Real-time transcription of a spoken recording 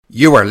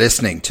You are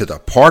listening to the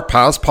Port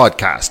Pals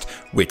podcast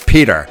with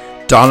Peter,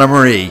 Donna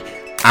Marie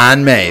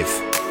and Maeve.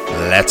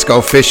 Let's go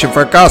fishing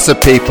for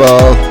gossip, people.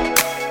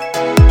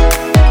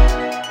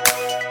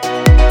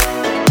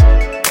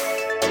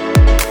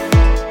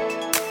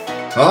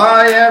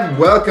 Hi and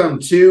welcome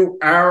to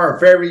our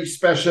very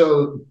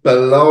special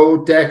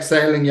Below Deck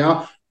Sailing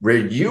Yacht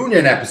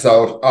reunion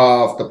episode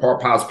of the Port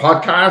Pals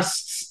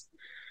podcasts.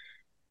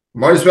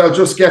 Might as well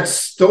just get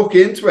stuck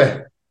into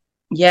it.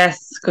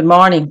 Yes, good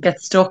morning. Get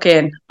stuck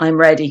in. I'm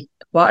ready.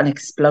 What an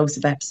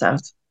explosive episode.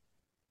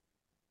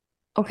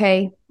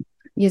 Okay,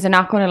 you're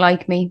not going to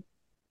like me.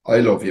 I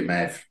love you,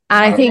 Maeve.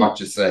 And I think what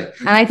you say.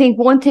 And I think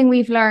one thing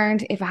we've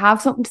learned, if I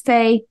have something to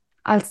say,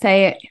 I'll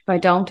say it. If I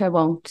don't, I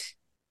won't.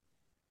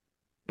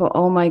 But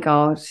oh my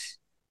God.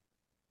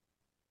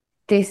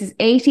 This is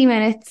 80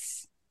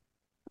 minutes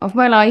of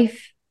my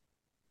life.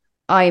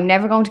 I'm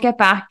never going to get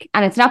back.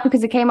 And it's not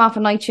because I came off a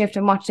night shift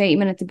and watched 80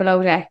 minutes of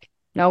Below Deck.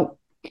 No.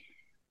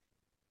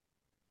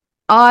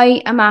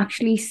 I am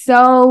actually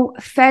so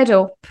fed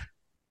up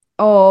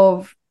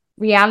of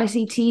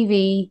reality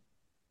TV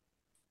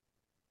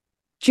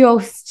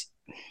just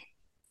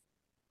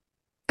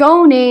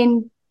going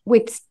in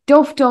with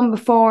stuff done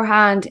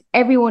beforehand,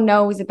 everyone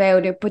knows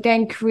about it, but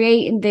then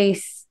creating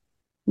this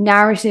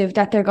narrative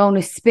that they're going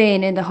to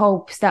spin in the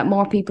hopes that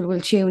more people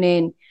will tune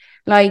in.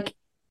 Like,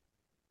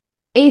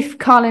 if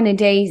Colin and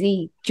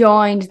Daisy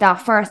joined that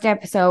first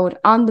episode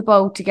on the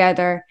boat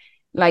together,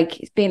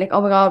 like being like, oh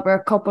my God, we're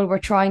a couple, we're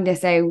trying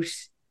this out,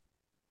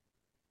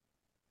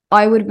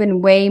 I would have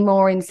been way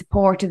more in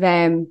support of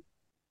them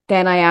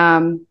than I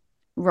am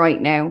right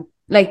now.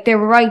 Like, they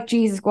were right,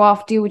 Jesus, go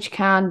off, do what you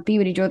can, be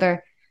with each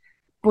other.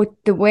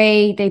 But the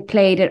way they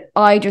played it,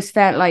 I just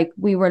felt like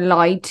we were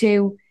lied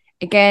to.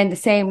 Again, the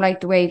same like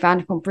the way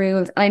Vanderpump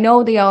Rules. And I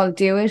know they all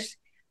do it,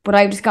 but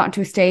I've just gotten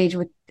to a stage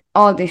with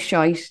all this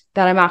shite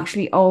that I'm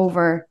actually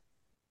over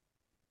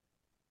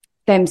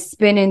them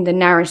spinning the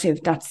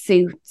narrative that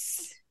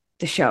suits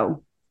the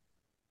show.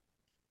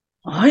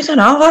 I don't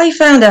know. I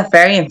found that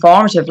very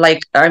informative. Like,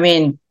 I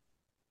mean,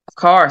 of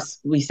course,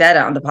 we said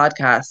it on the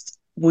podcast.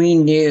 We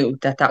knew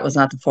that that was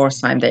not the first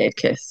time they had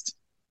kissed.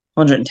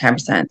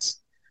 110%.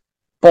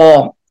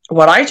 But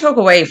what I took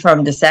away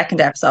from the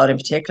second episode in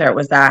particular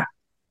was that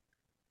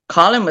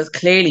Colin was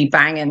clearly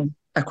banging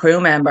a crew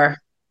member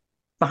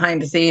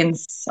behind the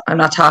scenes. I'm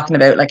not talking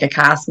about like a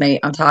castmate.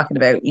 I'm talking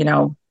about, you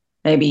know,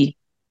 maybe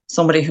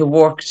somebody who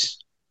worked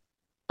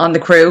on the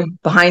crew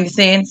behind the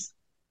scenes.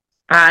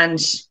 And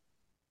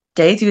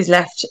Daisy was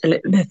left a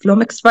little bit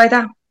flummoxed by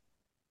that.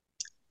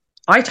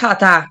 I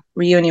thought that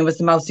reunion was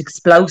the most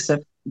explosive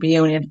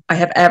reunion I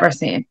have ever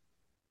seen.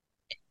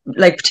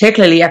 Like,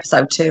 particularly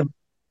episode 2.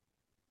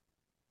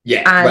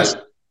 Yeah, and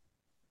well,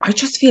 I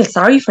just feel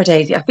sorry for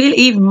Daisy. I feel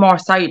even more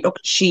sorry. Look,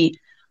 she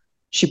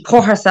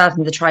put herself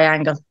in the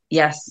triangle.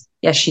 Yes,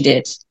 she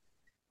did.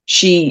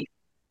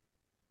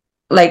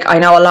 Like, I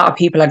know a lot of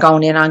people are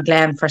going in on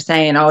Glenn for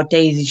saying, oh,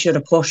 Daisy should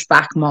have pushed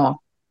back more.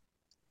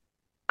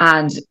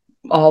 And,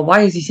 oh,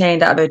 why is he saying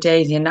that about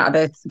Daisy and not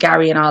about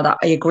Gary and all that?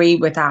 I agree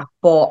with that.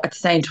 But at the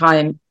same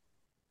time,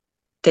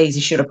 Daisy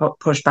should have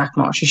pushed back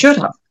more. She should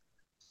have.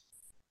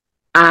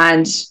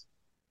 And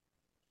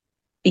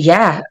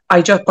yeah,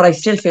 but I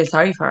still feel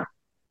sorry for her.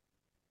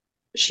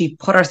 She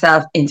put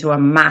herself into a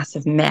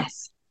massive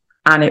mess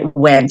and it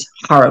went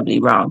horribly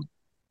wrong.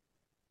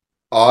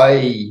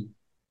 I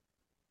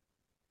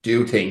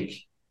do think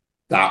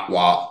that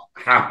what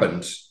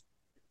happened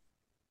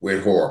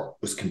with her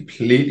was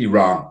completely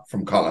wrong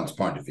from Colin's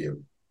point of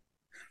view.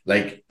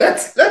 Like,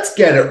 let's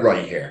get it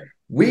right here.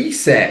 We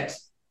said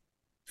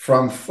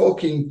from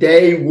fucking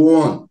day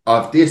one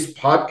of this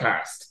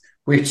podcast,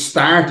 which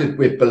started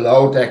with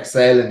Below Deck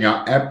Sailing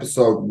Yacht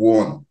episode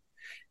 1,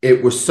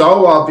 it was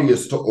so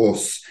obvious to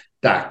us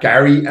that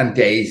Gary and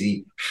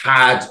Daisy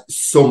had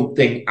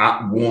something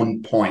at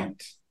one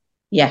point.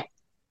 Yeah.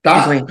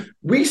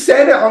 We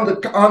said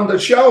it on the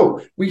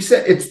show. We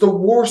said it's the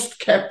worst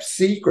kept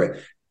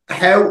secret.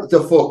 How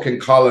the fuck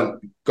can Colin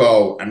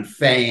go and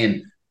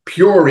feign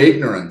pure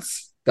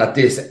ignorance that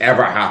this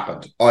ever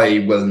happened?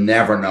 I will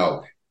never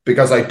know,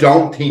 because I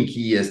don't think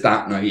he is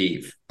that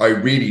naive. I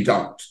really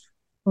don't.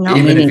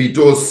 Even if he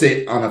does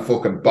sit on a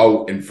fucking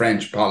boat in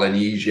French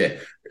Polynesia,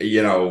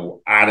 you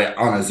know,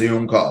 on a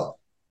Zoom call,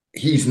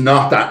 he's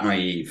not that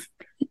naive.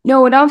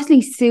 No, it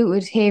obviously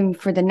suited him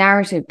for the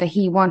narrative that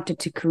he wanted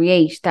to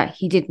create, that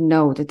he didn't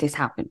know that this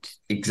happened.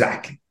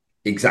 Exactly.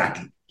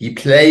 He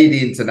played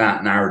into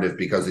that narrative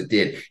because it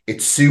did.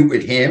 It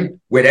suited him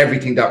with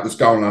everything that was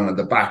going on in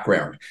the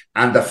background.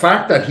 And the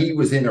fact that he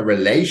was in a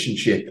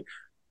relationship,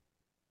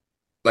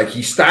 like,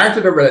 he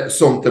started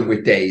something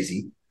with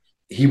Daisy.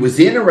 He was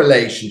in a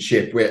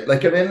relationship with,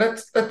 like, I mean,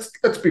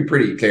 let's be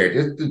pretty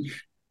clear.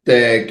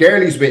 The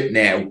girl he's with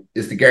now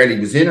is the girl he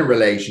was in a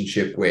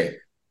relationship with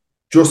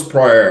just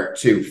prior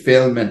to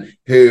filming,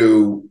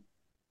 who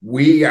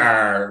we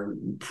are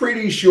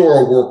pretty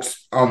sure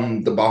works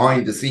on the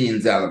behind the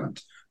scenes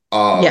element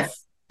of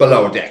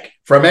Below Deck.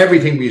 from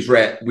everything we've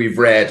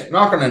read,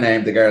 not going to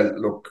name the girl.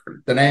 Look,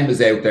 the name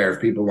is out there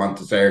if people want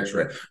to search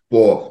for it.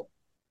 But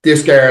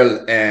this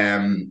girl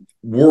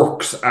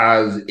works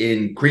as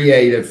in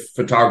creative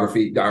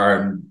photography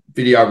or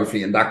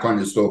videography and that kind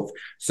of stuff.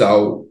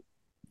 So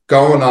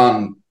going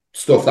on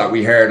stuff that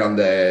we heard on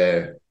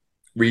the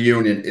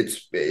reunion,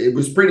 it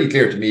was pretty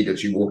clear to me that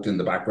she worked in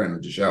the background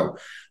of the show.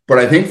 But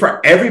I think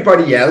for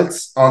everybody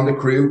else on the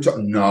crew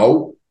to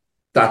know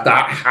that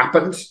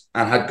happened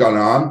and had gone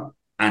on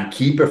and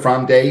keep it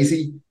from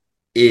Daisy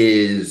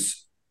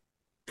is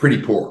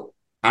pretty poor.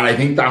 And I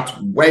think that's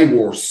way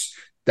worse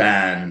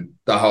than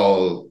the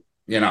whole,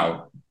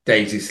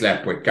 Daisy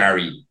slept with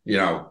Gary,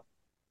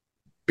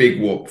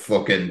 big whoop,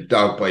 fucking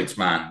dog bites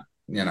man,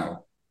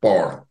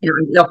 boring. Yeah,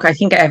 look, I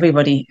think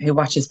everybody who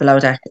watches Below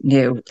Deck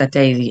knew that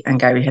Daisy and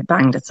Gary had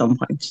banged at some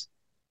point.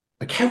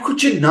 Like, how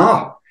could you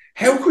not?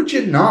 How could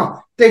you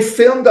not? They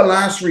filmed the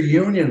last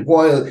reunion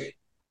while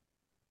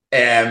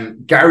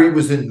Gary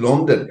was in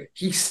London.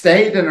 He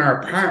stayed in her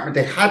apartment.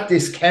 They had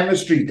this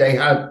chemistry. They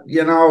had,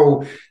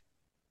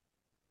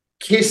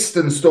 kissed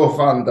and stuff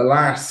on the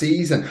last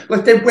season.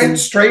 Like, they went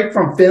straight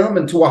from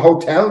filming to a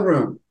hotel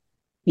room.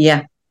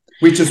 Yeah.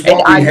 Which is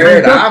what we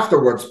heard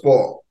afterwards,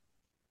 but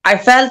I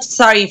felt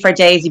sorry for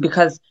Daisy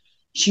because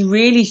she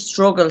really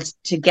struggled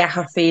to get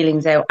her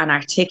feelings out and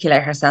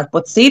articulate herself.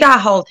 But see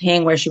that whole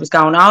thing where she was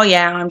going, oh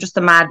yeah, I'm just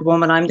a mad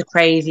woman, I'm the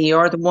crazy,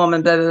 you're the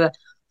woman, blah, blah, blah.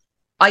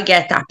 I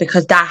get that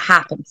because that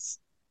happens.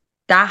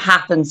 That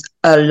happens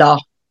a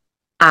lot.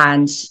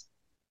 And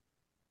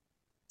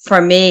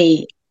for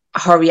me,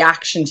 her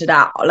reaction to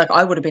that, like,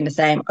 I would have been the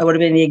same. I would have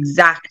been the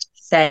exact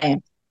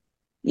same.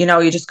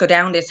 You just go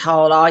down this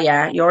whole, oh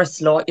yeah, you're a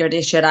slut, you're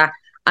this, you're that.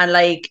 And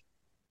like,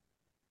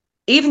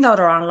 even though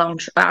they're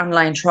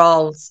online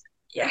trolls,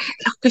 yeah,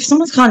 look, if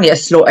someone's calling you a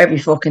slut every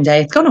fucking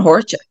day, it's going to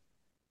hurt you.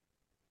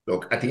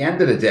 Look, at the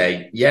end of the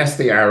day, yes,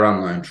 they are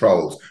online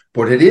trolls,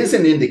 but it is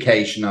an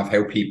indication of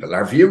how people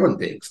are viewing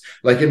things.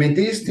 Like, I mean,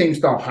 these things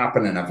don't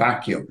happen in a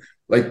vacuum.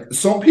 Like,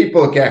 some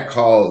people get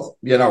called,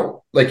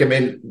 like, I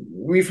mean,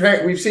 we've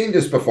seen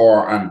this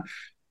before, and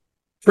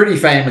pretty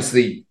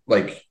famously,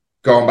 like,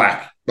 going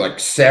back like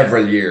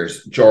several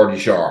years, Geordie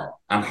Shore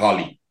and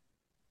Holly.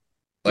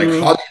 Like,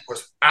 Holly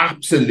was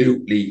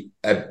absolutely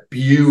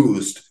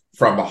abused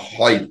from a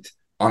height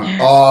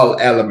on all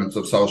elements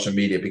of social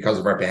media because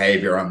of her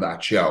behavior on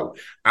that show.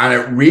 And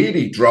it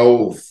really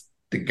drove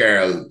the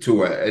girl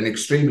to an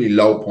extremely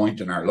low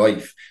point in her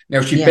life.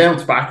 Now, she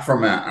bounced back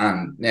from it,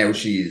 and now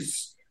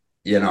she's,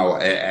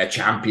 a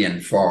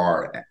champion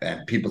for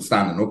people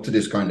standing up to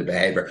this kind of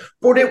behavior.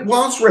 But it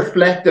was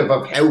reflective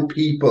of how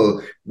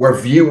people were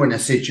viewing a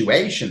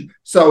situation.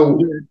 So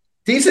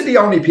these are the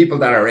only people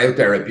that are out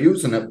there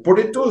abusing it, but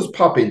it does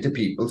pop into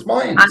people's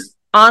minds. And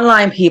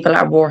online people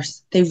are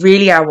worse. They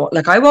really are worse.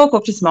 Like, I woke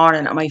up this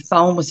morning and my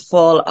phone was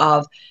full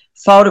of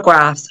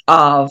photographs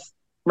of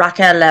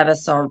Raquel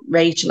Levis, or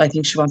Rachel, I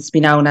think she wants to be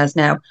known as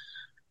now,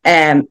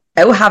 out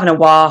having a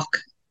walk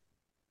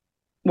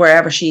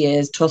wherever she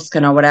is,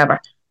 Tuscan or whatever.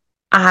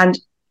 And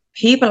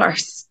people are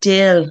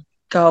still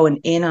going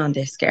in on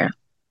this girl.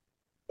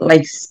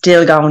 Like,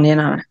 still going in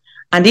on her.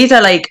 And these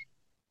are like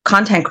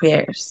content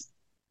creators.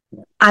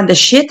 And the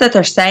shit that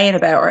they're saying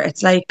about her,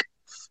 it's like,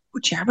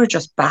 would you ever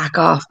just back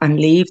off and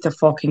leave the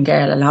fucking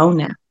girl alone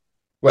now?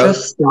 Well,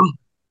 just stop.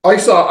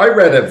 I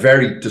read a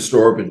very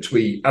disturbing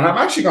tweet, and I'm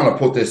actually going to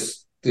put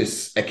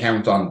this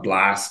account on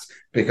blast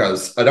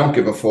because I don't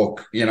give a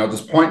fuck.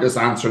 There's pointless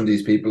answering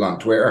these people on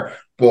Twitter,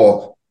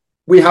 but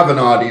we have an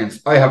audience.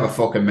 I have a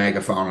fucking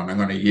megaphone and I'm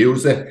going to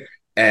use it.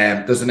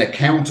 There's an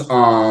account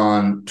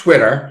on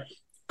Twitter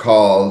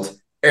called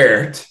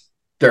Earth.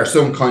 They're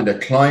some kind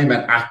of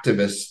climate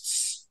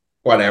activists,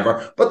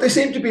 whatever, but they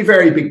seem to be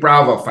very big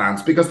Bravo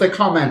fans because they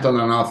comment on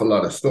an awful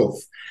lot of stuff.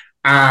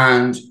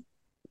 And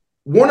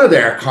one of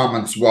their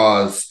comments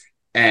was,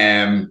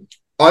 I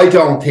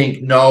don't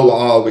think no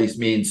always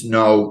means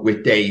no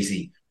with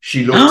Daisy.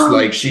 She looks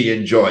like she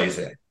enjoys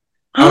it.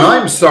 And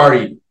I'm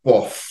sorry,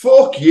 but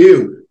fuck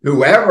you,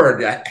 whoever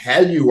the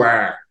hell you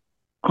are.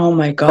 Oh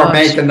my God. For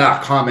making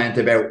that comment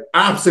about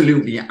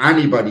absolutely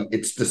anybody.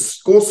 It's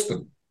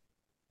disgusting.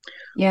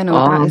 Yeah, no,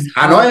 that is.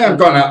 And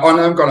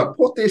I'm gonna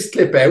put this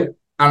clip out,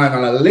 and I'm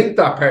gonna link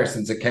that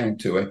person's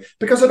account to it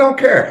because I don't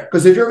care.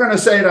 Because if you're gonna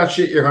say that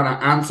shit, you're gonna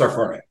answer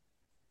for it.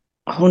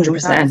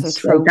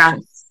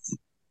 100%.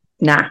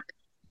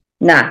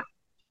 Nah.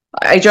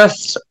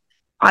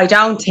 I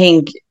don't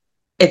think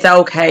it's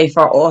okay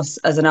for us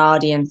as an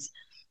audience.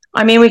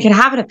 I mean, we can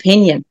have an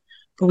opinion,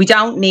 but we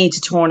don't need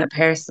to turn it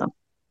personal.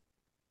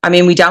 I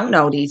mean, we don't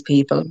know these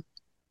people.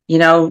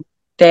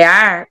 They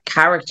are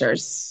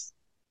characters.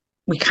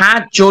 We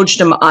can't judge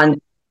them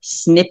on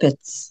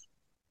snippets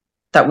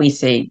that we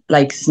see,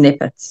 like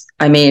snippets.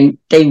 I mean,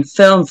 they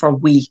film for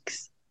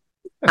weeks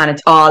and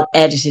it's all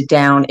edited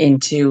down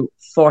into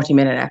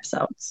 40-minute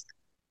episodes.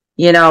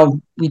 We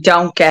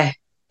don't get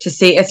to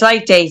see. It's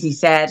like Daisy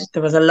said,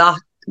 there was a lot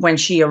when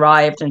she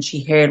arrived and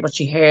she heard what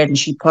she heard and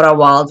she put her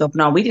walls up.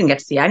 No, we didn't get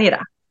to see any of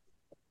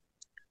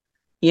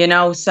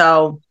that.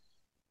 So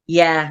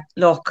yeah,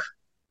 look,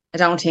 I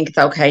don't think it's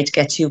okay to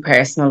get too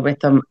personal with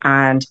them.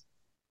 And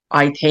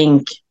I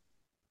think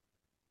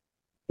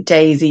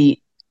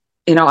Daisy,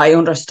 I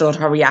understood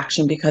her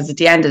reaction, because at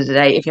the end of the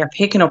day, if you're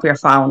picking up your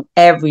phone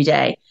every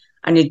day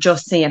and you're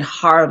just seeing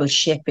horrible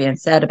shit being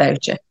said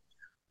about you,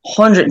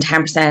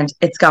 110%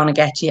 it's going to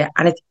get to you.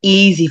 And it's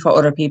easy for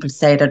other people to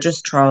say they're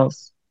just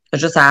trolls, they're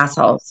just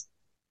assholes.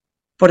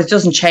 But it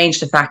doesn't change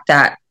the fact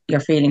that your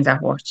feelings are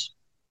hurt.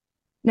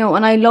 No,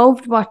 and I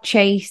loved what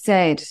Chase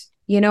said,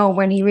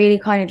 when he really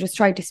kind of just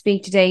tried to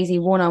speak to Daisy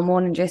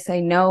one-on-one and just say,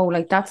 no,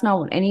 like, that's not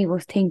what any of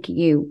us think of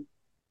you.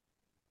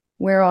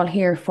 We're all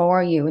here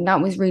for you. And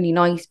that was really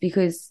nice,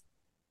 because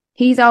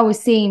he's always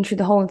seen through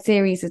the whole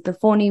series as the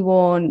funny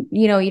one.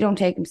 You don't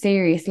take him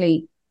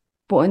seriously.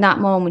 But in that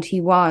moment,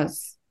 he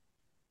was.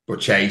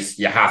 But Chase,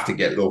 you have to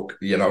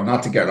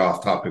not to get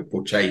off topic,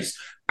 but Chase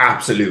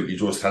absolutely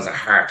just has a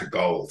heart of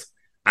gold.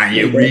 And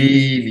you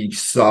really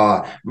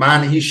saw,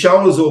 man, he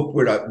shows up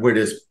with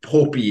his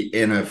puppy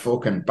in a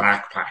fucking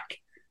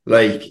backpack.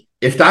 Like,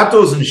 if that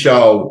doesn't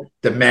show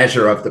the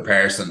measure of the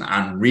person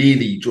and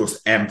really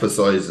just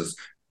emphasizes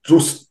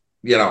just,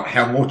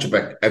 how much of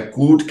a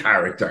good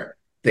character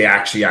they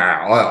actually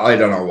are, I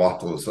don't know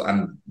what does.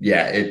 And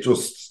yeah,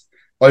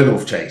 I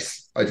love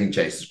Chase. I think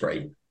Chase is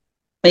great.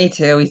 Me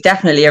too. He's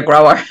definitely a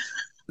grower.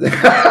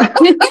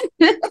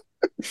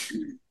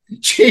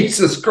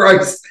 Jesus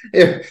Christ!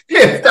 If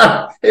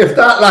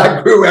that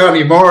lad grew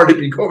any more, he'd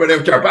be coming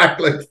out your back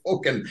like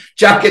fucking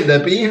Jack in the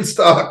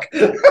Beanstalk.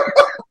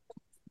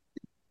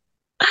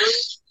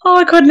 Oh,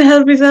 I couldn't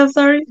help myself.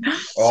 Sorry.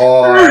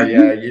 Oh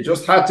yeah, you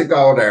just had to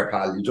go there,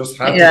 pal. You just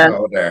had to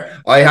go there.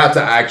 I had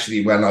to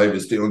actually, when I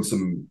was doing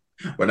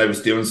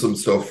some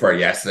stuff for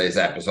yesterday's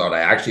episode, I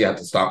actually had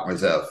to stop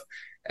myself,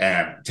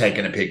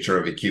 taking a picture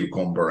of a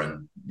cucumber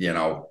and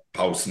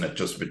posting it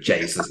just with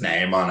Chase's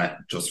name on it,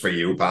 just for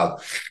you,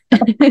 pal.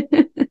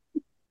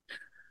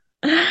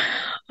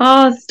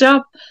 Oh,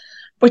 stop.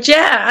 But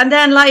yeah, and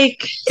then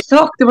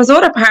look, there was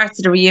other parts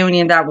of the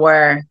reunion that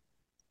were,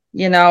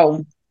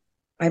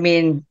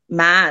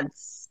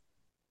 Mads.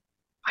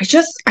 I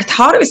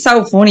thought it was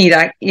so funny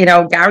that,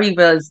 Gary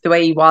was the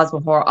way he was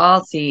with her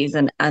all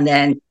season, and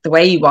then the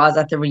way he was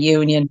at the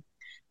reunion.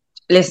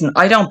 Listen,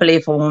 I don't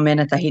believe for 1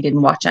 minute that he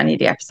didn't watch any of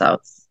the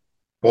episodes.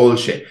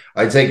 Bullshit.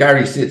 I'd say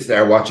Gary sits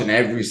there watching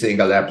every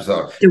single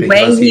episode. The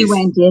way he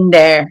went in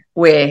there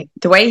the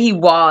way he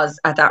was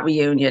at that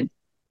reunion,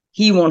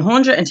 he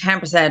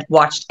 110%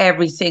 watched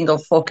every single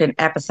fucking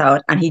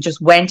episode, and he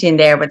just went in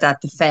there with that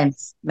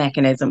defense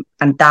mechanism,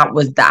 and that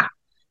was that.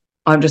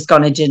 I'm just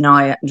going to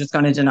deny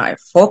it.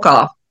 Fuck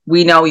off.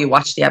 We know you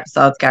watched the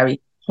episodes,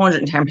 Gary,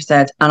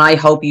 110%, and I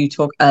hope you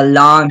took a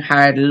long,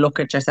 hard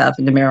look at yourself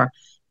in the mirror,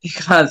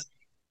 because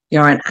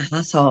you're an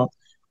asshole.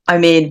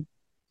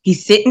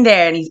 He's sitting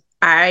there and he's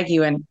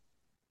arguing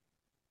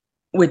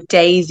with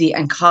Daisy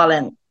and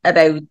Colin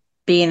about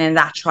being in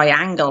that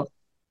triangle.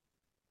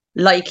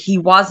 Like he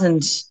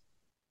wasn't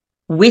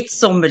with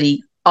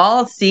somebody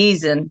all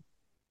season,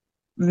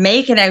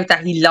 making out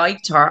that he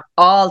liked her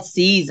all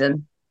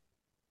season,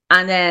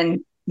 and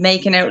then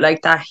making out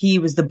like that he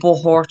was the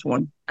butt-hurt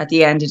one at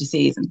the end of the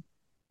season.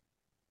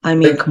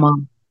 Come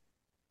on.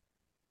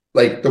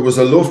 Like, there was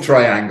a love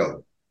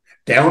triangle.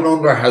 Down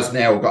Under has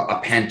now got a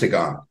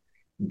pentagon.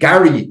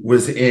 Gary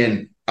was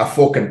in a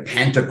fucking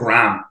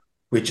pentagram,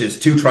 which is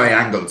two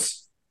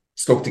triangles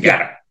stuck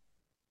together. Yeah.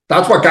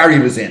 That's what Gary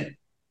was in.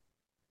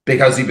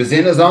 Because he was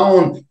in his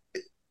own,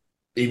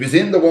 he was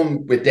in the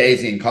one with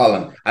Daisy and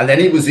Colin, and then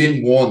he was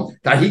in one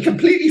that he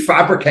completely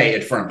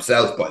fabricated for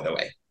himself, by the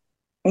way.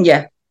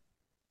 Yeah.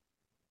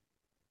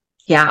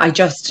 Yeah, I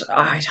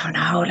don't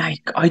know.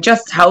 I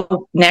just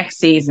hope next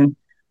season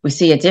we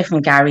see a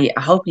different Gary.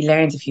 I hope he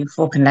learns a few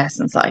fucking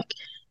lessons.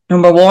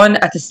 Number one,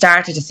 at the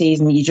start of the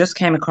season, you just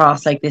came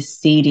across like this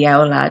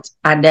CDL lad,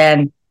 and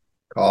then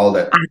called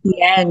it. At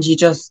the end, you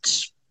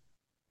just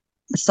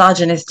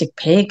misogynistic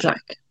pig,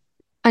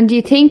 And do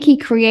you think he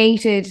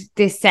created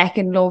this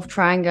second love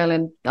triangle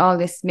and all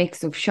this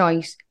mix of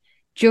shite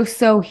just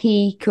so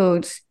he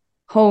could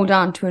hold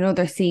on to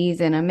another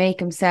season and make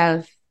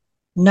himself?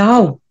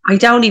 No, I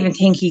don't even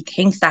think he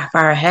thinks that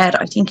far ahead.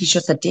 I think he's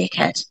just a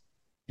dickhead.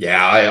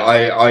 Yeah,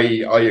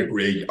 I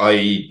agree.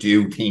 I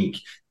do think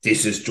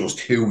this is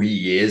just who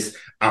he is,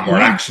 and we're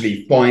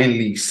actually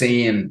finally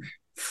seeing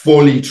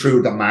fully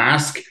through the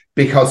mask,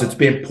 because it's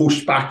been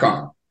pushed back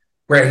on.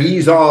 Where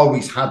he's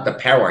always had the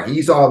power,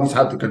 he's always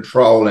had the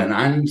control in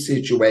any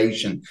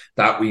situation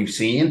that we've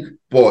seen,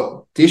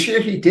 but this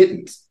year he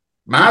didn't.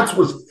 Mads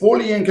was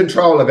fully in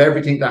control of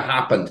everything that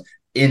happened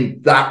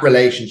in that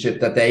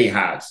relationship that they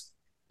had,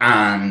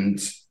 and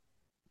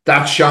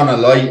that shone a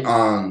light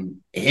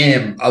on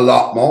him a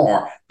lot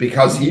more,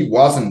 because he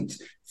wasn't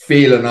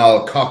feeling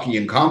all cocky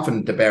and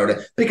confident about it,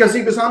 because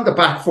he was on the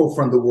back foot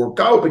from the word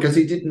go, because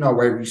he didn't know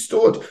where he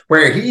stood,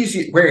 where he's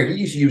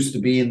used to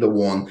being the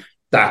one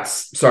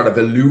that's sort of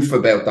aloof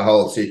about the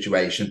whole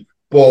situation.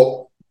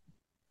 But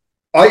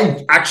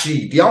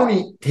the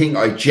only thing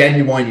I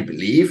genuinely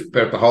believe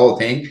about the whole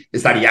thing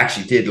is that he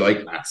actually did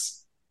like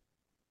Mads.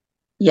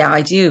 Yeah,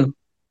 I do.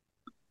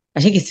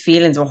 I think his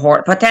feelings were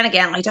hurt. But then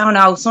again, I don't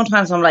know.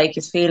 Sometimes I'm like,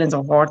 his feelings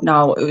were hurt.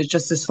 No, it was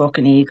just his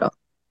fucking ego.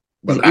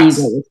 His Well,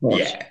 ego was hurt.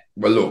 yeah.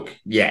 Well, look,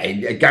 yeah,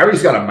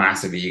 Gary's got a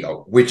massive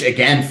ego, which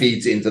again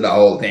feeds into the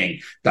whole thing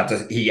that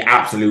he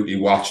absolutely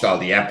watched all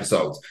the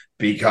episodes,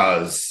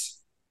 because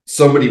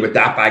somebody with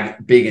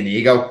that big an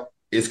ego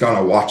is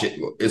gonna watch it.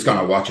 Is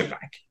gonna watch it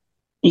back.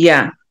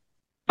 Yeah,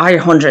 I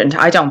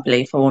don't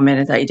believe for 1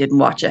 minute that he didn't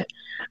watch it.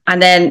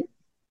 And then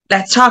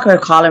let's talk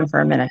about Colin for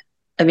a minute.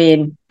 I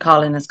mean,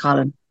 Colin is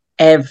Colin.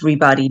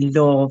 Everybody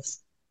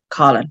loves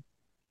Colin.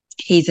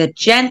 He's a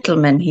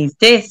gentleman. He's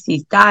this,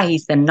 he's that,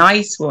 he's the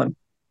nice one.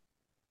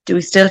 Do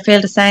we still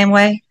feel the same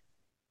way?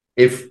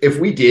 If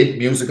we did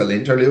musical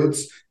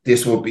interludes,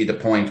 this would be the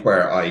point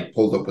where I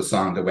pulled up a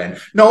song that went,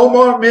 "No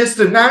more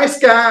Mr. Nice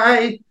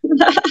Guy."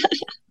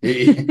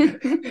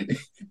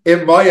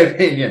 In my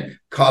opinion,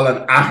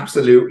 Colin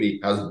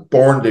absolutely has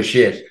burned the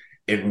shit.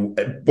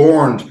 It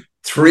burned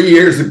 3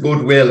 years of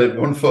goodwill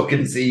in one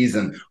fucking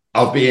season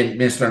of being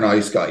Mr.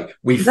 Nice Guy.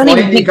 We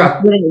finally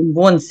got... He did it in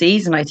one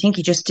season. I think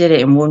he just did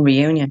it in one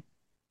reunion.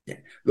 Yeah.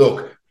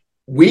 Look,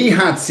 we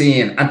had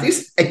seen, and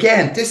this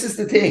is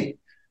the thing.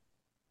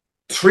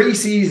 3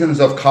 seasons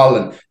of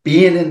Colin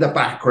being in the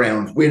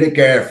background with a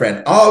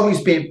girlfriend,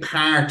 always being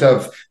part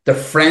of the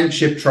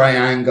friendship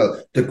triangle,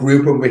 the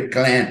grouping with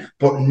Glenn,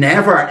 but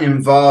never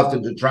involved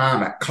in the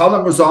drama.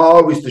 Colin was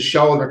always the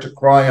shoulder to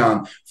cry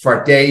on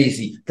for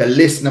Daisy, the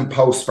listening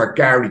post for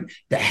Gary,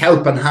 the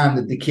helping hand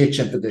in the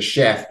kitchen for the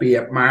chef, be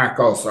it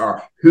Marcos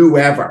or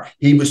whoever.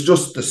 He was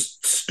just the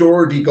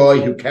sturdy guy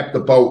who kept the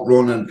boat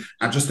running,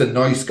 and just a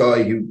nice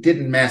guy who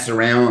didn't mess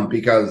around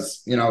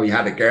because, he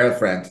had a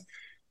girlfriend.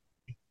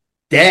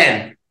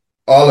 Then,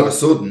 all of a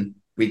sudden,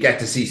 we get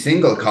to see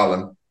single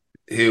Colin,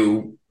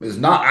 who is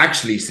not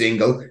actually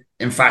single.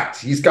 In fact,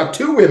 he's got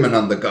 2 women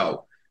on the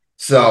go.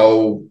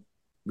 So,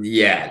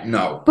 yeah,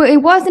 no. But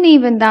it wasn't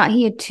even that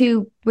he had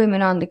 2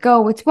 women on the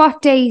go. It's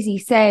what Daisy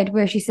said,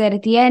 where she said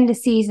at the end of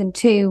season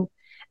 2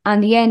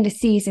 and the end of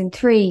season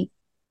 3,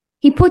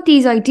 he put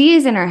these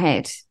ideas in her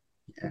head.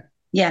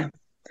 Yeah.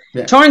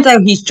 Turns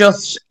out he's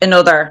just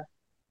another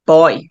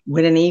boy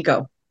with an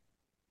ego.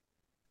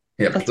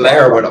 A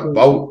player with a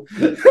boat.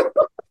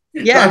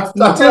 Yeah,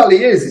 that's all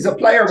he is. He's a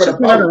player with a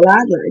boat.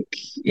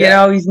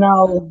 Lad, he's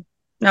no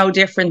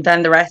different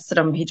than the rest of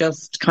them. He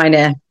just kind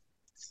of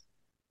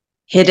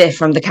hid it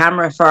from the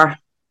camera for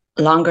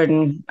longer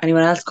than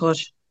anyone else could.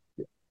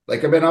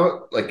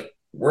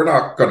 We're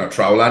not going to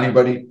troll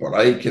anybody, but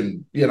I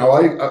can,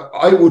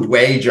 I would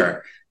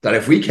wager that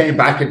if we came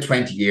back in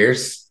 20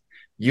 years,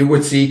 you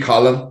would see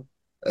Colin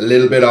a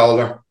little bit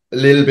older, a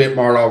little bit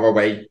more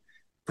overweight,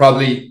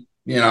 probably,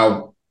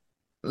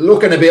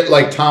 looking a bit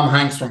like Tom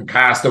Hanks from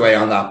Castaway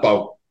on that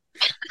boat,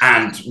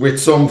 and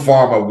with some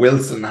form of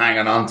Wilson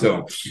hanging on to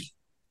him.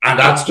 And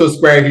that's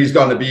just where he's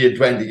going to be in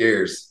 20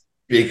 years,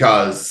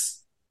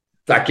 because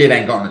that kid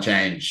ain't going to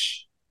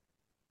change.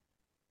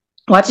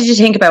 What did you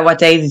think about what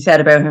Daisy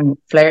said about him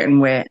flirting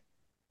with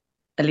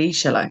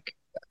Alicia?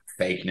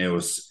 Fake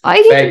news.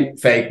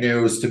 Fake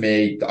news to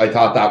me. I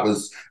thought that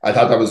was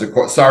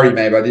sorry,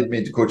 Maeve, I didn't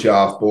mean to cut you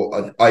off,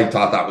 but I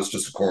thought that was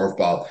just a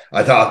curveball.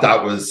 I thought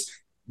that was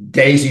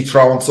Daisy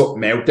throwing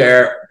something out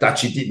there that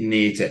she didn't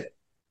need to.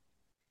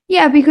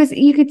 Yeah, because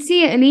you could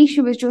see it.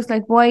 Alicia was just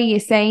like, "Why are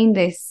you saying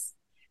this?"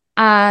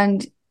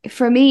 And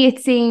for me, it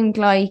seemed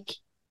like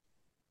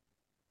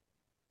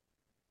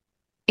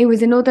it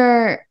was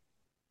another...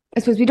 I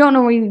suppose we don't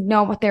really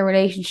know what their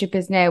relationship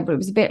is now, but it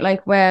was a bit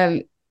like,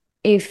 well,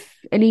 if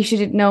Alicia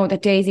didn't know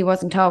that Daisy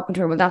wasn't talking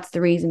to her, well, that's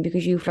the reason,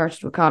 because you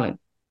flirted with Colin.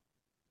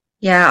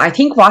 Yeah, I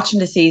think watching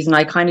the season,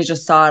 I kind of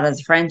just saw it as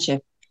a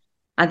friendship.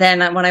 And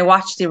then when I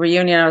watched the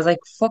reunion, I was like,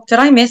 fuck, did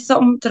I miss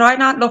something? Did I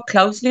not look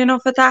closely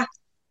enough at that?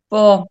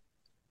 But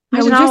I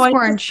don't know, I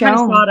just kind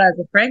of saw it as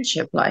a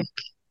friendship.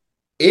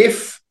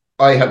 If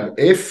I have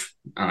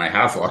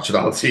watched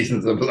all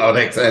seasons of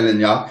Blood XL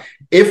and Yacht,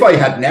 if I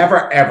had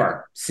never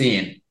ever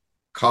seen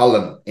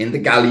Colin in the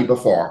galley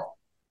before,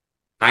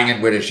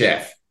 hanging with a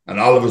chef, and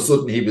all of a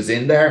sudden he was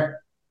in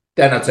there,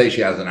 then I'd say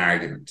she has an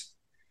argument.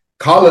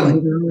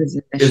 Colin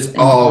is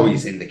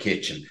always in the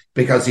kitchen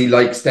because he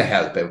likes to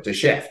help out the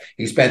chef.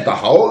 He spent the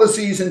whole of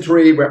season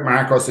 3 with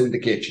Marcos in the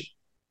kitchen.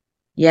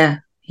 Yeah,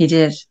 he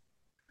did.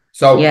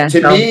 So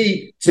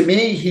to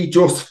me, he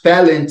just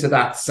fell into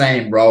that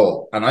same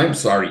role. And I'm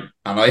sorry.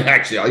 And I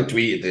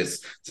tweeted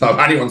this. So if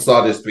anyone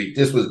saw this tweet,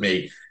 this was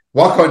me.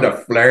 What kind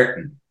of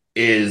flirting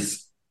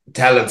is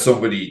telling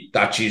somebody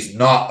that she's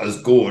not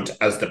as good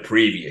as the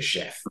previous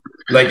chef?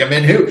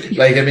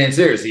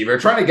 Seriously, if you're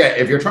trying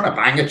to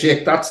bang a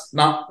chick, that's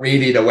not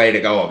really the way to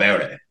go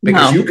about it,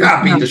 because you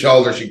can't be the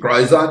shoulder she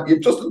cries on.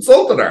 You've just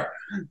insulted her.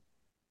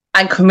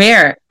 And come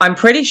here, I'm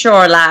pretty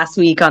sure last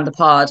week on the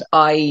pod,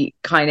 I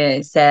kind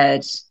of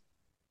said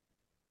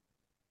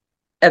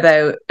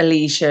about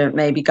Alicia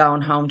maybe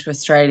going home to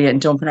Australia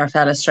and dumping her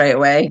fella straight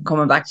away,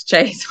 coming back to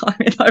Chase. I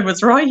mean, I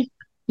was right.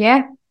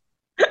 Yeah.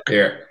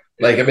 Here,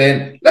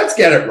 let's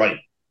get it right.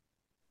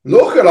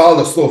 Look at all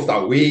the stuff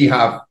that we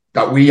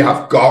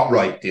have got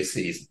right this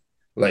season.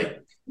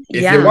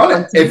 If Yeah, you want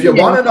I'm to, if you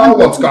telling want you, to know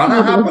what's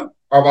gonna happen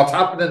or what's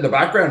happening in the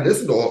background,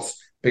 listen to us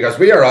because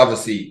we are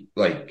obviously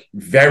like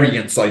very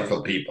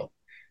insightful people.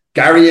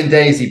 Gary and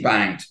Daisy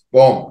banged,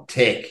 boom,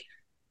 tick.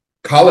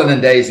 Colin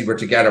and Daisy were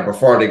together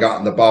before they got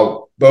in the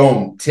boat,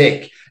 boom,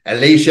 tick.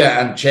 Alicia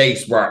and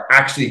Chase were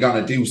actually going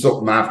to do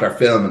something after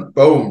filming,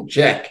 boom,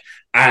 check.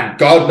 And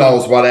God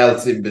knows what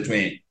else in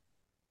between.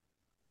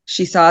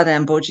 she saw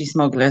them budgie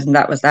smugglers, and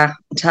that was that.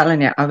 I'm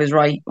telling you, I was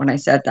right when I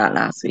said that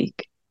last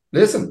week.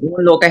 Listen,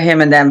 One look at him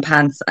and them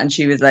pants, and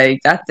she was like,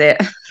 "That's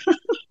it."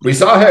 we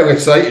saw how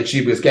excited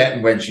she was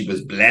getting when she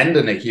was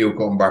blending a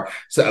cucumber.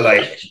 So,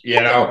 like,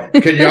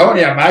 can you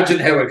only imagine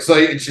how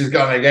excited she's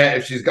going to get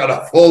if she's got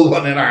a full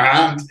one in her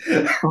hand?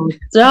 Oh,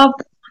 stop.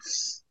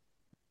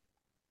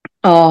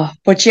 Oh,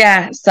 but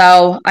yeah.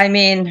 So, I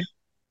mean,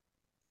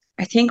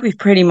 I think we've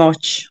pretty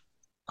much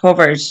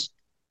covered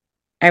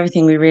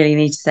everything we really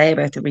need to say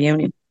about the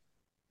reunion.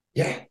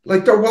 Yeah,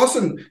 like there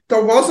wasn't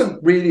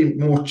really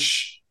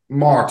much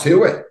more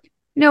to it.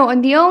 No,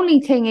 and the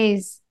only thing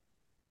is,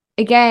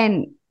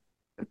 again,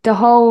 the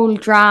whole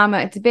drama,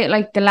 it's a bit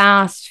like the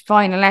last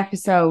final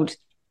episode.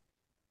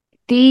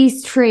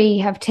 These three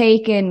have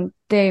taken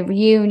the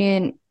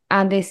reunion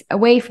and this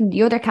away from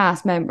the other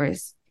cast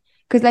members.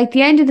 Because like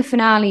the end of the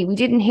finale, we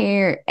didn't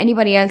hear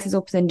anybody else's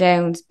ups and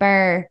downs,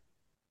 bar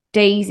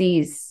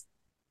Daisy's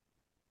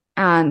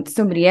and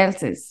somebody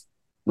else's.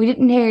 We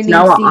didn't hear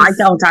No, I Lucy's.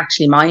 don't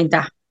actually mind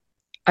that.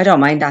 I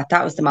don't mind that.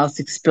 That was the most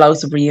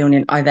explosive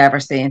reunion I've ever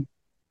seen.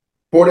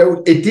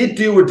 But it did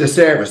do a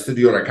disservice to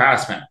the other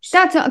cast members.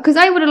 That's because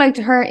I would have liked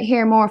to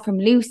hear more from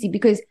Lucy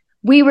because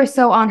we were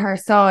so on her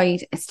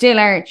side, still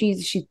are.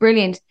 Jesus, she's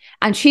brilliant.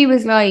 And she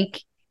was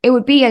like, it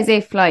would be as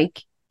if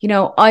like,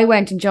 I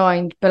went and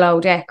joined Below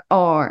Deck,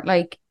 or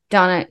like,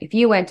 Donna, if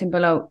you went and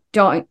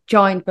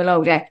joined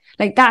Below Deck.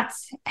 Like,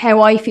 that's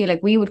how I feel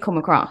like we would come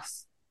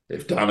across.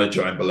 If Donna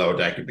joined Below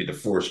Deck, it'd be the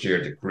first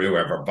year the crew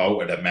ever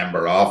voted a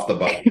member off the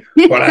boat.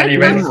 But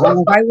anyway.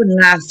 I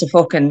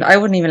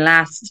wouldn't even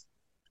last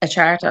a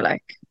charter,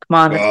 like, come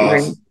on, let's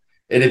be real.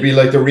 It'd be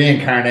like the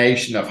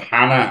reincarnation of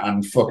Hannah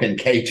and fucking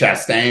Kate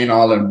Chastain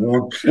all in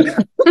one.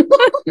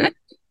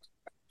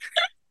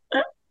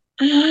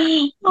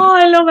 Oh,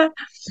 I love it.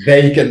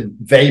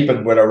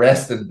 Vaping with a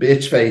resting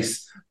bitch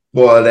face.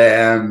 But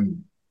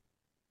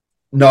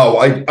no,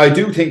 I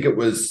do think it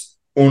was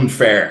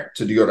unfair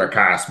to the other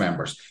cast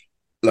members.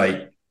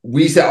 Like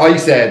we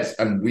said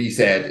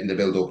in the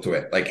build up to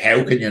it, like,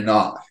 how can you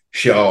not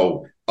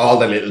show all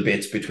the little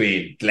bits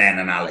between Glenn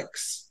and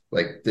Alex?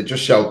 Like, they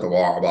just showed the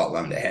water bottle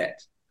on the head.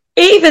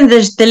 Even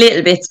the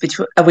little bits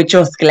with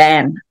just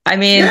Glenn. I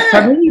mean,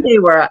 For me, they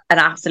were an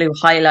absolute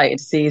highlight of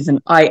the season.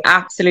 I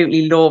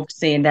absolutely loved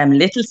seeing them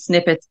little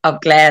snippets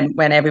of Glenn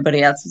when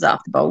everybody else was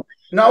off the boat.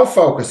 No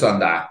focus on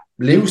that.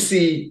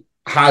 Lucy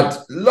had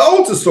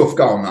loads of stuff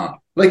going on.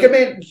 Like, I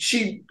mean,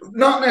 she,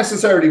 not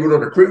necessarily with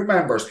other crew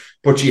members,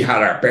 but she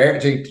had her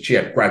birthday, she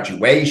had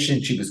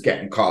graduation, she was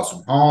getting calls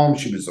from home,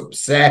 she was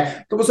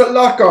upset. There was a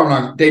lot going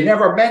on. They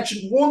never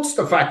mentioned once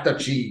the fact that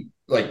she,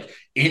 like,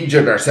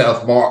 injured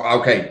herself more.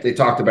 Okay, they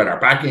talked about her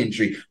back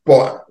injury,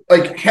 but,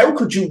 like, how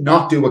could you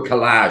not do a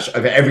collage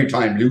of every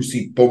time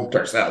Lucy bumped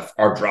herself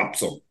or dropped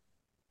something?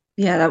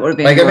 Yeah, that would have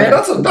been like, I mean,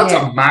 that's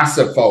a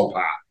massive faux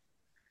pas.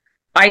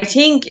 I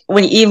think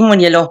when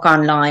you look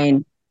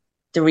online,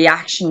 the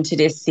reaction to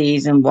this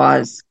season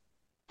was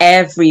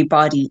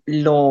everybody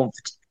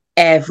loved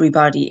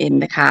everybody in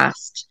the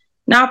cast.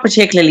 Not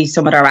particularly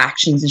some of their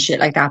actions and shit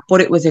like that,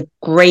 but it was a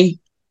great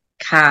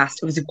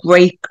cast. It was a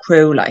great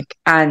crew, like,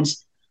 and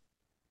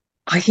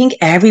I think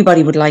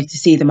everybody would like to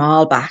see them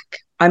all back.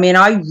 I mean,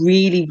 I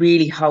really,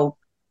 really hope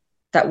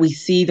that we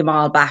see them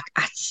all back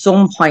at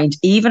some point,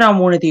 even on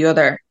one of the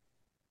other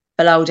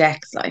Below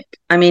Decks. Like,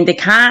 I mean, they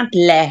can't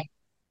let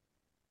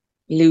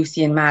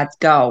Lucy and Mads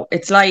go.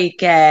 It's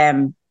like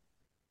Hayley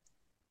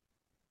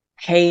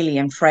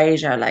and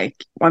Fraser.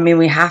 Like, I mean,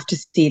 we have to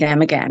see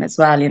them again as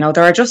well.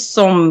 There are just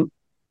some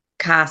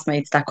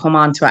castmates that come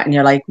onto it and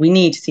you're like, we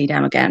need to see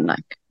them again.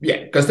 Like,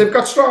 yeah, because they've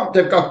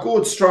got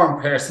good, strong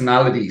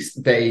personalities.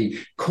 They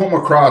come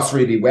across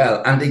really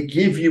well and they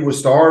give you a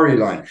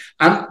storyline.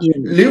 And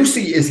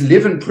Lucy is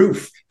living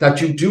proof that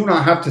you do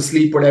not have to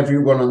sleep with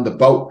everyone on the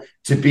boat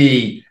to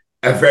be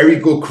a very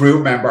good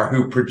crew member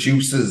who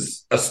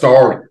produces a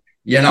story.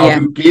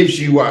 Who gives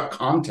you a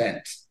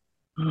content.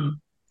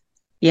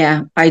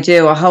 Yeah, I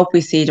do. I hope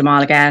we see them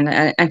all again.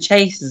 And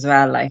Chase as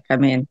well. Like, I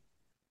mean,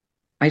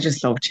 I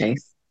just love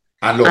Chase.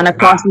 And of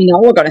course, we know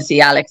we're going to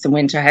see Alex in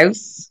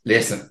Winterhouse.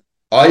 Listen,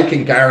 I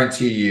can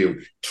guarantee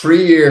you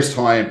 3 years'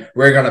 time,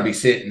 we're going to be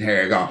sitting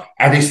here going,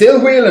 are they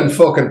still wheeling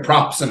fucking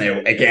props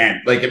out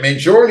again? Like, I mean,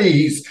 surely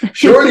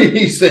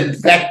he's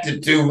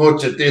infected too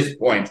much at this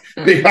point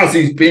because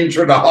he's been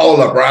through the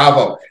whole of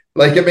Bravo.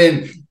 Like, I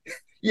mean,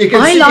 you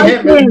can see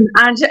him.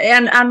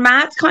 And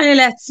Matt kind of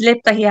let slip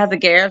that he has a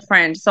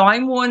girlfriend. So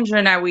I'm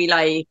wondering, are we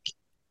like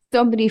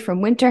somebody from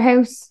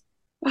Winterhouse?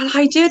 Well,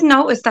 I did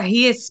notice that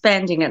he is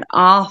spending an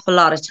awful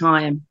lot of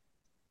time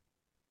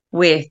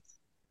with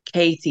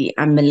Katie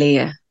and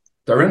Malia.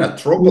 They're in a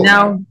trouble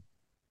now.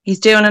 He's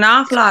doing an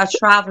awful lot of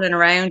traveling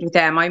around with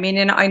them. I mean,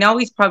 and I know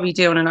he's probably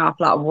doing an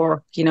awful lot of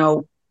work,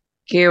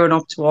 gearing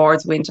up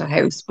towards Winter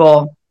House,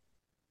 but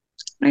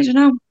I don't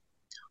know.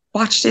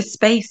 Watch this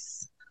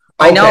space.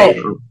 I Okay.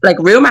 know, like,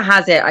 rumor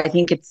has it, I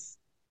think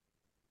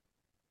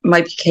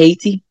might be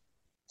Katie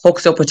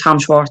hooks up with Tom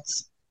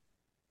Schwartz.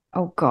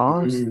 Oh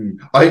God.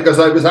 Because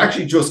I was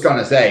actually just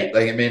gonna say,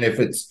 like, I mean, if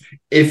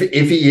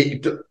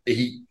he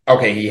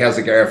has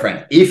a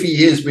girlfriend. If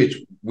he is with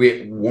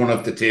one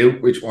of the two,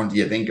 which one do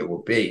you think it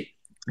would be?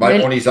 My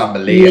money's on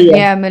Malia.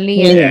 Yeah,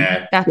 Malia.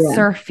 Yeah. That's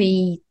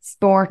surfy,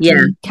 sporty,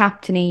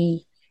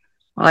 captainy.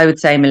 I would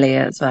say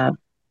Malia as well.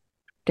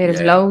 They'd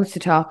have loads to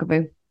talk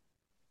about.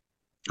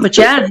 But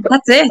yeah,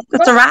 that's it.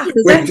 That's a wrap,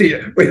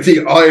 with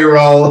the eye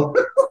roll.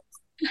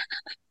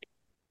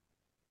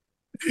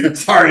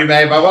 Sorry,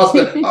 Maeve. I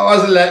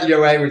wasn't letting you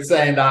away with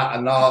saying that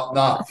and not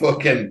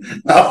letting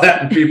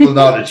people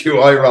know that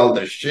you eye rolled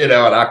the shit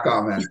out of that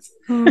comment.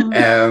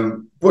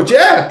 But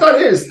yeah,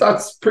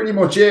 that's pretty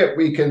much it.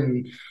 We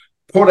can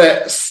put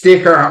a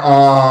sticker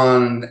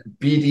on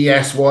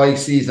BDSY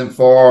season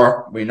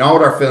 4. We know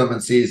they're filming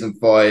season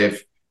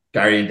 5.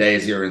 Gary and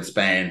Daisy are in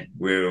Spain.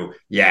 Woo.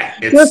 Yeah.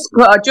 It's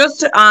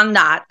just on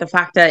that, the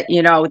fact that,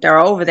 they're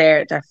over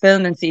there, they're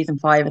filming season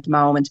 5 at the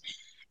moment.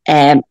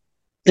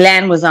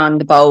 Glenn was on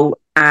the boat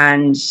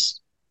and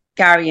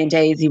Gary and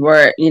Daisy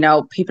were,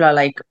 people are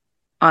like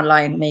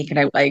online making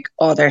out like,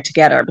 oh, they're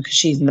together because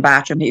she's in the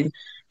bathroom.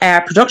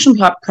 Production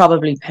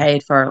probably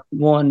paid for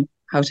one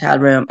hotel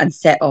room and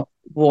set up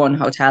one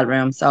hotel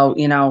room. So,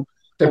 they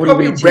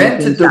probably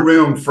rented the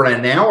room for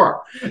an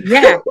hour.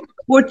 Yeah.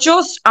 But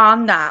just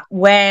on that,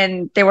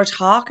 when they were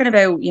talking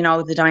about,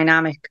 the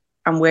dynamic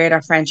and where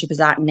their friendship is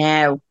at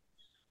now,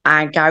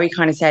 and Gary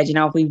kind of said,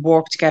 if we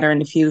work together in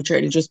the future,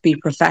 it'll just be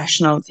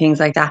professional, things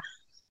like that.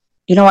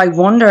 I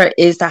wonder,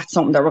 is that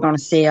something that we're going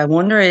to see? I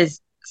wonder, is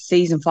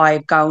season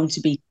 5 going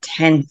to be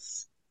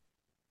tense?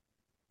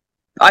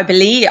 I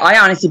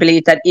honestly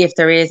believe that if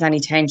there is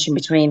any tension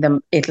between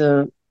them,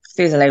 it'll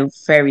fizzle out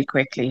very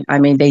quickly. I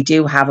mean, they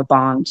do have a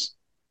bond.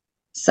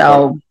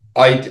 So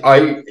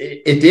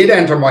it did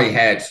enter my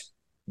head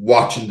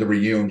watching the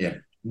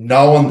reunion,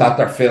 knowing that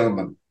they're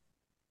filming.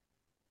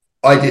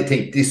 I did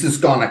think this is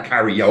going to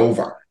carry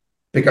over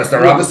because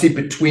they're obviously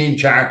between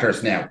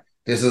charters now.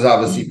 This is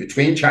obviously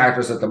between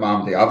charters at the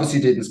moment. They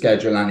obviously didn't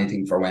schedule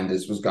anything for when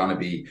this was going to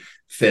be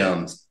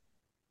filmed.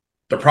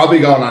 They're probably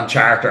going on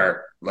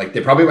charter. Like,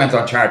 they probably went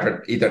on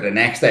charter either the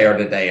next day or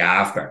the day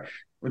after.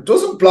 It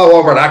doesn't blow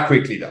over that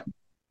quickly, though.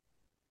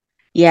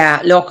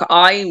 Yeah, look,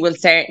 I will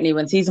certainly,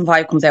 when season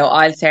 5 comes out,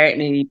 I'll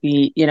certainly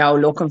be,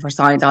 looking for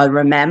signs. I'll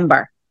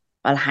remember,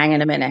 hang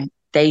on a minute,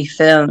 they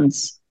filmed,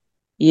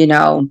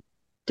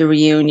 the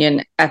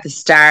reunion at the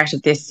start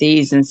of this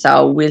season.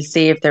 So we'll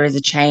see if there is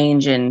a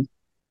change in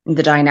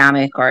the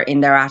dynamic or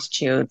in their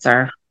attitudes,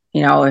 or,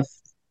 if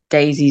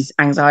Daisy's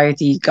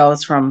anxiety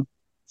goes from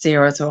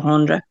 0 to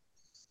 100.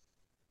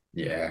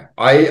 Yeah,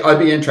 I'd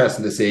be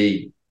interested to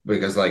see,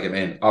 because, like, I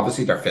mean,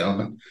 obviously they're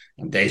filming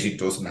and Daisy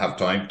doesn't have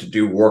time to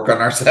do work on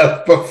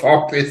herself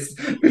before this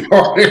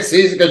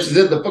season because she's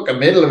in the fucking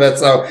middle of it.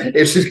 So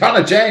if she's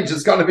going to change,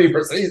 it's going to be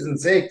for season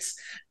 6.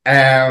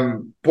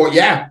 But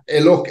yeah,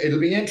 it'll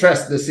be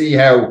interesting to see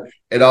how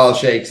it all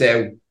shakes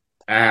out.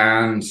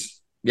 And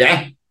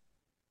yeah,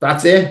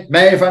 that's it.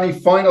 Maeve, any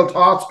final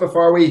thoughts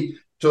before we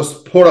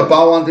just put a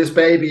bow on this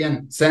baby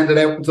and send it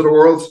out into the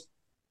world?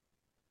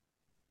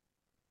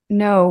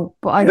 No,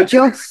 but I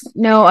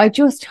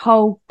just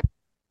hope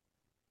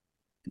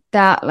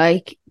that,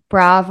 like,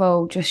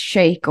 Bravo just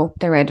shake up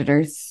their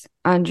editors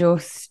and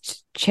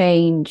just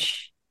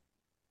change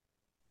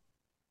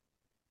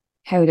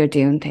how they're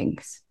doing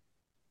things.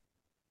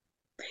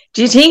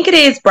 Do you think it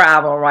is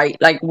Bravo, right?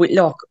 Like,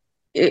 I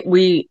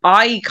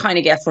kind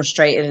of get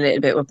frustrated a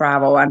little bit with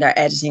Bravo and their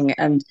editing,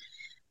 and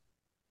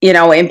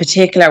in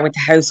particular with the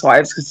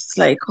Housewives, because it's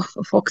like, oh,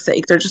 for fuck's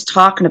sake, they're just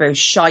talking about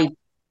shite,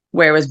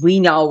 whereas we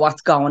know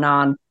what's going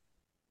on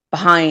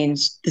behind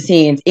the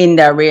scenes in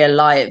their real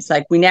lives.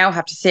 Like, we now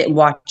have to sit and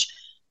watch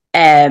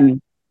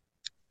Beverly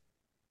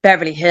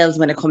Hills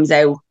when it comes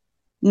out,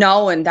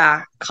 knowing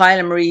that Kyle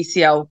and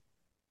Mauricio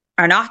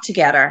are not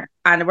together,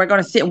 and we're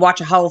going to sit and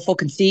watch a whole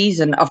fucking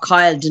season of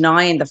Kyle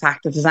denying the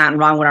fact that there's anything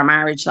wrong with our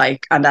marriage,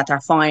 like, and that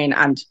they're fine,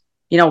 and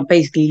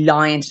basically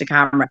lying to the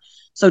camera.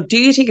 So do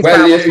you think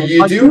it's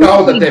you do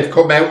know that they've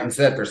come out and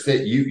said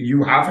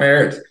you have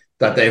heard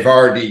that they've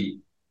already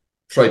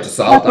tried to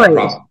solve that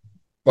problem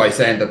by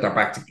saying that they're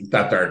back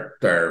that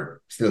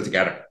they're still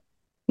together.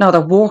 No,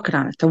 they're working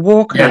on it. They're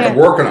working on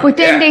it. But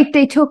then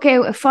they took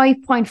out a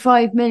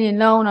 5.5 million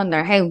loan on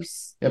their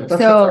house. Yeah, but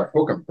that's they're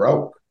fucking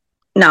broke.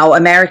 No,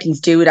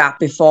 Americans do that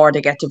before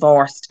they get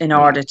divorced in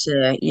order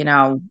to,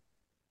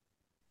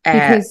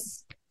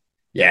 because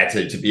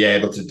to be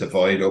able to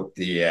divide up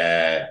the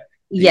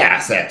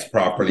assets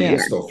properly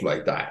and stuff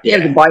like that. Yeah,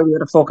 to buy the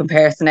other fucking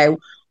person out.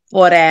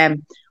 But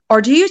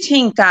or do you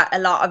think that a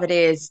lot of it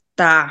is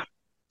that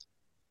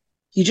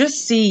you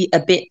just see a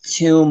bit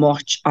too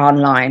much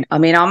online? I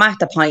mean, I'm at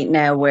the point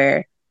now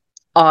where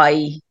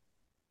I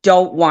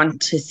don't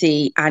want to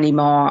see any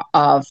more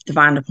of the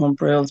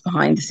Vanderpump Rules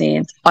behind the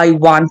scenes. I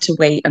want to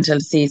wait until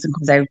the season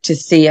comes out to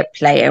see it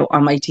play out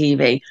on my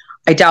TV.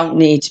 I don't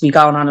need to be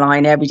going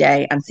online every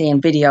day and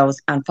seeing videos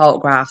and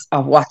photographs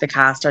of what the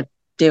cast are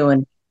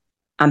doing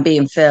and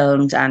being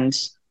filmed, and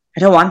I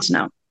don't want to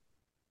know.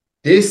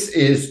 This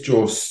is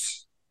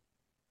just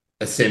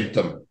a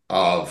symptom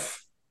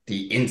of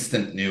the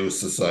instant news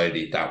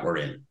society that we're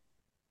in.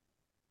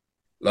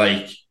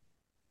 Like,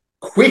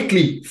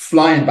 quickly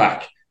flying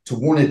back to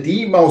one of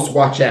the most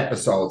watched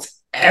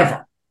episodes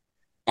ever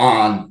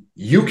on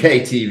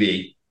UK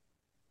TV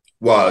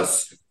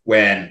was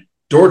when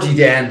Dirty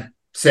Den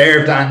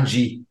served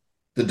Angie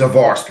the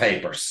divorce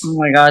papers. Oh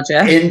my God,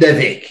 yeah. In the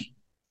Vic.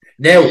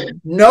 Now,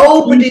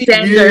 nobody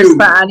knew.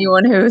 For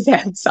anyone who's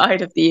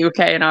outside of the UK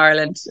and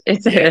Ireland.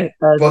 It's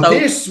but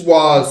this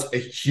was a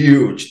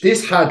huge.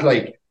 This had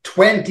like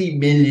 20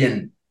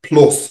 million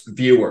plus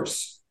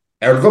viewers.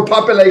 Out of a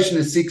population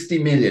of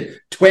 60 million,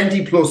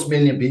 20 plus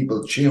million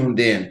people tuned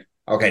in.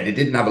 Okay, they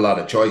didn't have a lot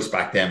of choice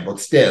back then, but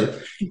still,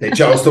 they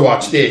chose to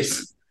watch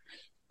this.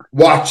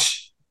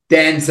 Watch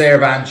Den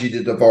serve Angie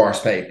the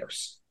divorce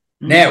papers.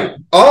 Now,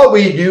 all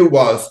we knew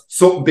was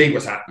something big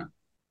was happening.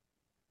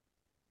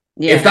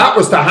 Yeah. If that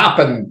was to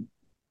happen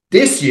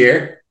this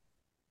year,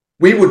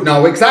 we would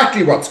know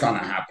exactly what's going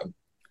to happen.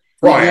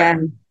 Right?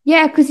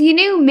 Yeah, because you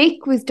knew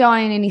Mick was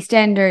dying in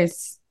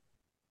EastEnders.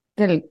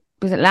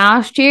 Was it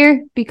last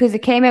year? Because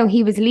it came out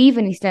he was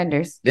leaving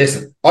EastEnders.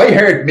 Listen, I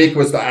heard Mick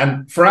was,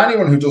 and for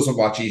anyone who doesn't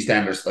watch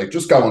EastEnders, like,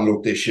 just go and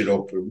look this shit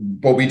up.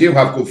 But we do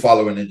have good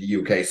following in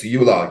the UK, so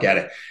you'll all get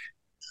it.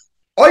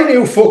 I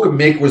knew fucking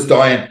Mick was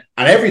dying,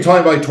 and every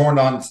time I turned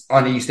on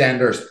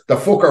EastEnders, the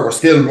fucker was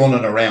still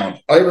running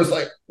around. I was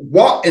like,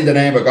 what in the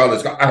name of God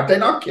is going on? Have they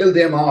not killed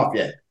him off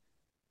yet?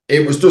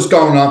 It was just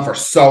going on for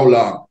so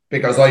long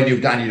because I knew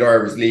Danny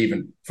Dyer was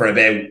leaving for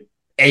about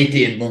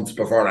 18 months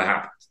before it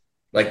happened.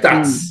 Like,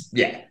 that's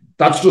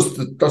just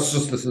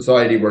the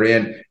society we're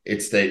in.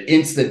 It's the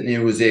instant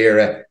news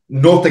era.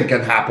 Nothing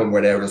can happen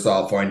without us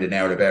all finding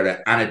out about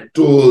it. And it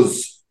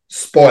does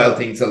spoil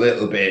things a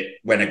little bit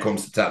when it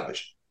comes to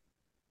television.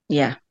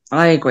 Yeah,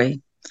 I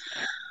agree.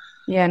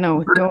 Yeah,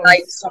 no, I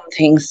like some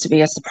things to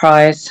be a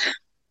surprise.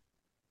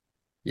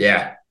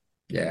 Yeah.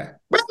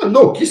 Well,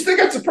 look, you still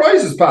get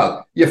surprises,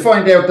 pal. You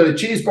find out that a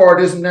cheese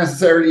board isn't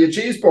necessarily a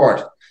cheese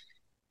board.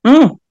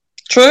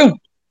 True.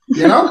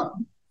 You know?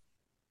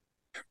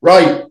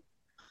 Right.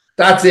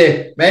 That's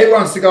it. May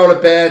wants to go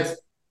to bed.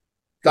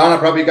 Donna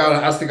probably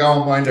has to go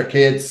and mind her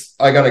kids.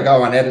 I got to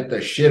go and edit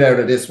the shit out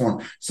of this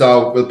one.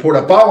 So we'll put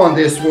a bow on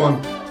this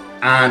one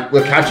and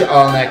we'll catch you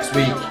all next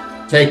week.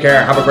 Take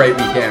care. Have a great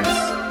weekend.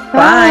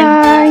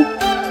 Bye.